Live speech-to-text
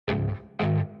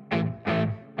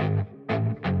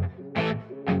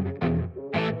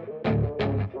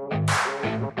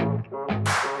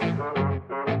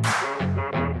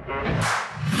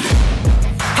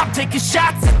taking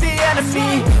shots at the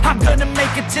enemy. I'm gonna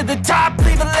make it to the top,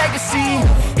 leave a legacy.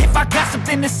 If I got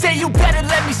something to say, you better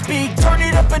let me speak. Turn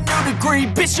it up a new degree,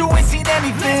 bitch, you ain't seen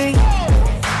anything.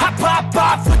 I pop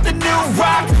off with the new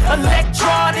rock,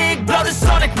 electronic, blow the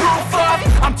sonic roof up.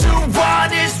 I'm too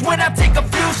honest when I take a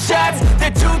few shots.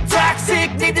 They're too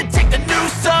toxic, need to take the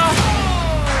noose off.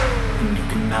 And you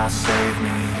cannot save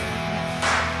me,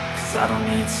 'cause I don't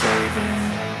need saving.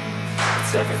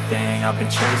 It's everything I've been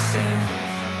chasing,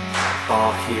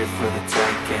 all here for the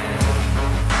taking.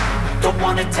 Don't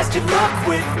wanna test your luck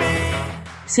with me.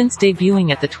 Since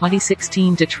debuting at the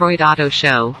 2016 Detroit Auto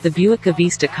Show, the Buick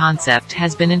Avista Concept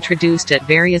has been introduced at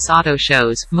various auto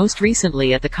shows, most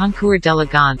recently at the Concours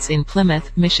d'Elegance in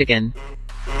Plymouth, Michigan.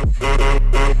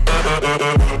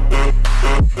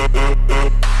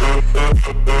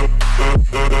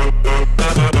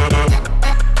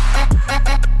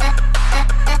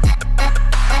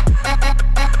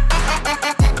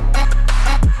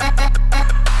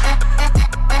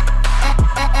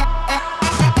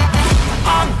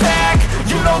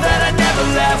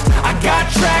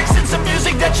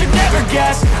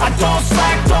 I don't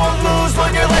slack, don't lose,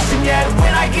 learn your lesson yet.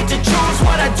 When I get to choose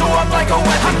what I do, I'm like a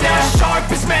weapon. I'm not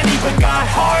sharp as many, but got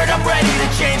heart, I'm ready to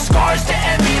change. Scars to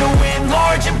envy, to win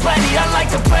large and plenty. I like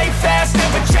to play fast,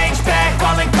 never change back.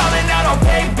 Calling out, I'll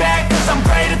pay back, 'cause I'm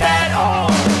great at that. Oh,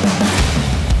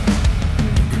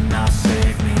 you cannot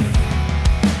save me,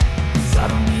 'cause I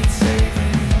don't need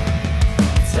saving.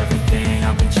 It's everything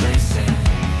I've been chasing,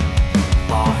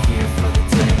 all here for the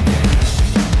taking.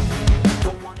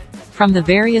 From the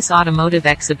various automotive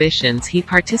exhibitions he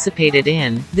participated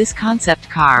in, this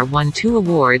concept car won 2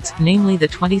 awards, namely the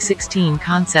 2016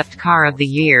 Concept Car of the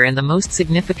Year and the Most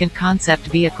Significant Concept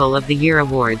Vehicle of the Year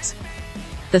awards.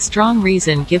 The strong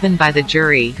reason given by the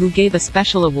jury, who gave a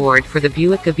special award for the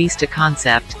Buick Avista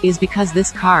Concept, is because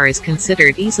this car is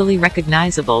considered easily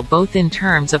recognizable both in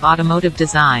terms of automotive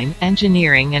design,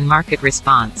 engineering and market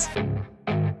response.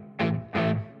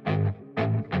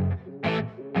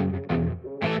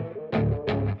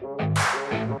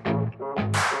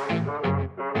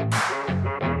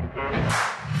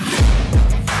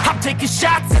 Taking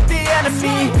shots at the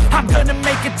enemy. I'm gonna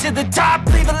make it to the top,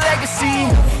 leave a legacy.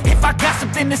 If I got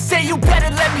something to say, you better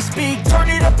let me speak. Turn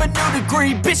it up a new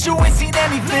degree, bitch, you ain't seen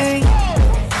anything.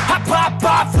 I pop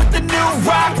off with the new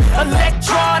rock,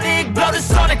 electronic, blow the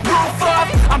sonic roof up.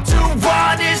 I'm too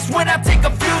honest when I take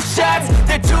a few shots.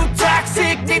 They're too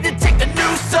toxic, need to take the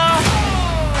noose off.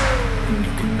 And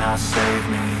you cannot save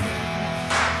me,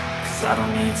 'cause I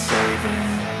don't need saving.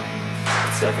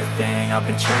 It's everything I've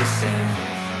been chasing,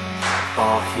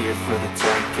 all here for the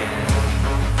taking.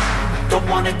 Don't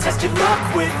wanna test your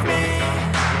luck with me,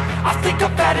 I think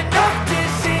I've had enough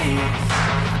disease.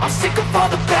 I'm sick of all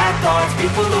the bad thoughts,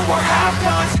 people who are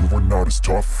half-nots. You are not as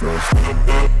tough as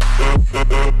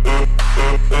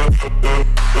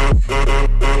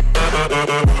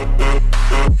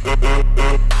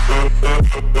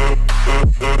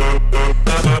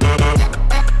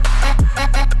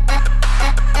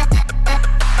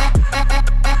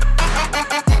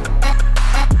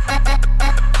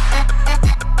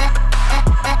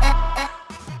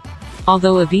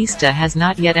Although Avista has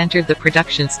not yet entered the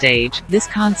production stage, this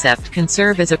concept can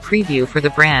serve as a preview for the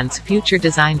brand's future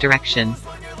design direction.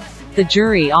 The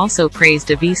jury also praised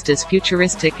Avista's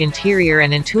futuristic interior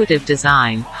and intuitive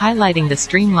design, highlighting the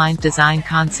streamlined design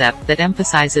concept that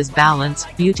emphasizes balance,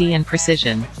 beauty and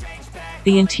precision.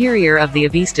 The interior of the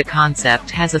Avista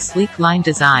Concept has a sleek line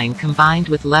design combined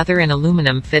with leather and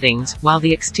aluminum fittings, while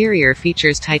the exterior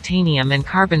features titanium and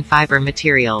carbon fiber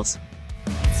materials.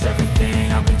 It's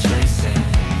everything I've been chasing,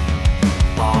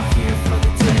 all here for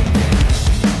the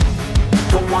taking.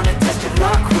 Don't wanna test your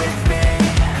luck with me,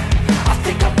 I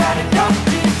think I've had enough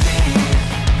disease.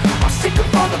 I'm sick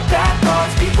of all the bad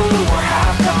thoughts, people who are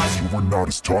half-nots. you are not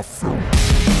as tough though.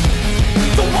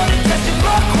 Don't wanna test your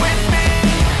luck with me,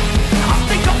 I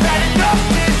think I've had enough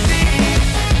disease.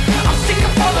 I'm sick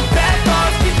of all the bad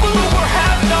thoughts, people who are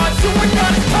half-nots, who are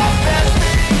not as tough as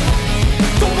me.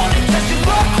 Don't wanna test your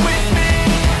luck with me,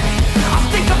 I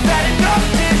think I've had enough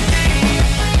disease.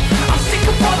 I'm sick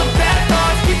of all the bad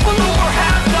thoughts, people who are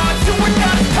half-nots, who are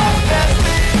not as tough as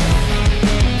me.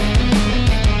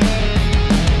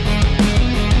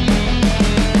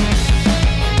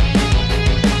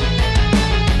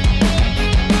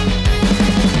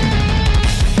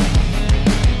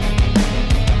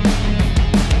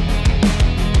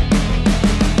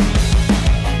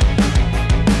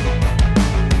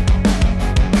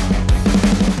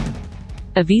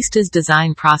 Avista's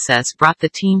design process brought the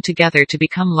team together to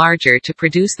become larger to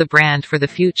produce the brand for the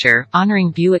future,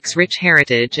 honoring Buick's rich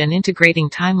heritage and integrating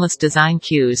timeless design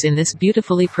cues in this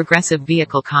beautifully progressive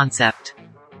vehicle concept.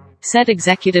 Said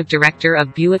Executive Director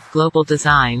of Buick Global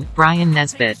Design, Brian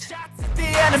Nesbitt.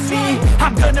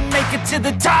 I'm gonna make it to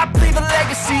the top, leave a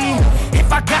legacy. If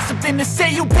I got something to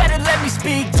say, you better let me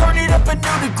speak. Turn it up a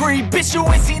new degree, bitch, you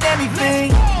ain't seen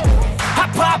anything. I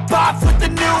pop off with the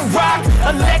new rock,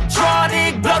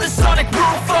 electronic, blow the sonic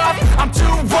roof up. I'm too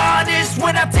honest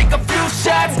when I take a few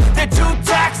shots. They're too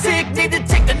toxic, need to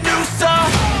take the noose off.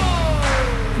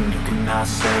 And you cannot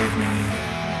save me,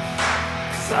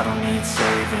 cause I don't need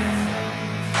saving.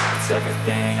 It's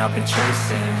everything I've been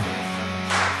chasing,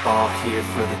 all here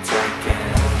for the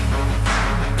taking.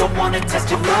 Don't wanna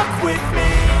test your luck with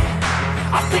me,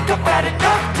 I think I've had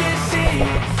enough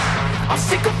disease. I'm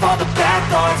sick of all the bad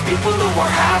thoughts, people who are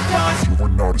half-nots. You are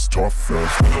not as tough as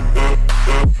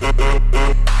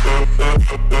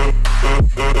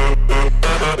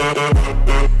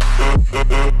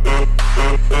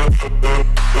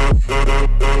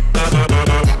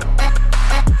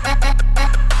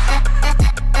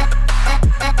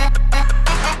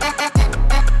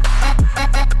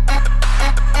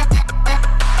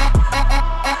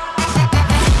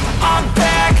I'm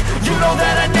back, you know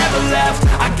that I never left.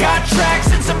 I got tracks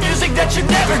and some music that you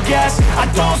never guess. I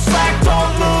don't slack,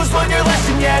 don't lose, learn your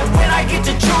lesson yet. When I get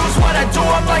to choose what I do,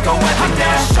 I'm like a weapon. I'm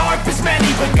not sharp as many,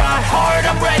 but got hard.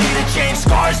 I'm ready to change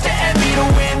scars to envy, to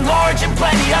win large and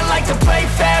plenty. I like to play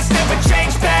fast, never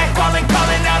change back. Calling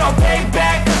out, I'll pay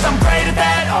back, cause I'm great at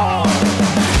that. Oh,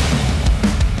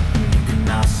 you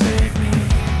cannot save me,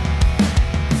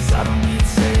 cause I don't need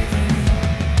saving.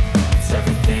 It's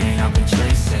everything I've been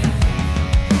chasing,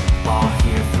 all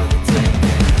here for the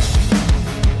taking.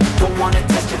 Don't wanna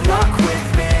test your luck with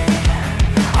me,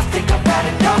 I think I've had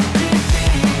enough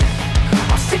disease.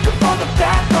 I'm sick of all the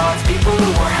bad thoughts, people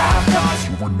who are half-nots.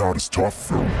 you are not as tough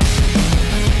though.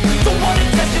 Don't wanna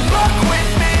test your luck with me.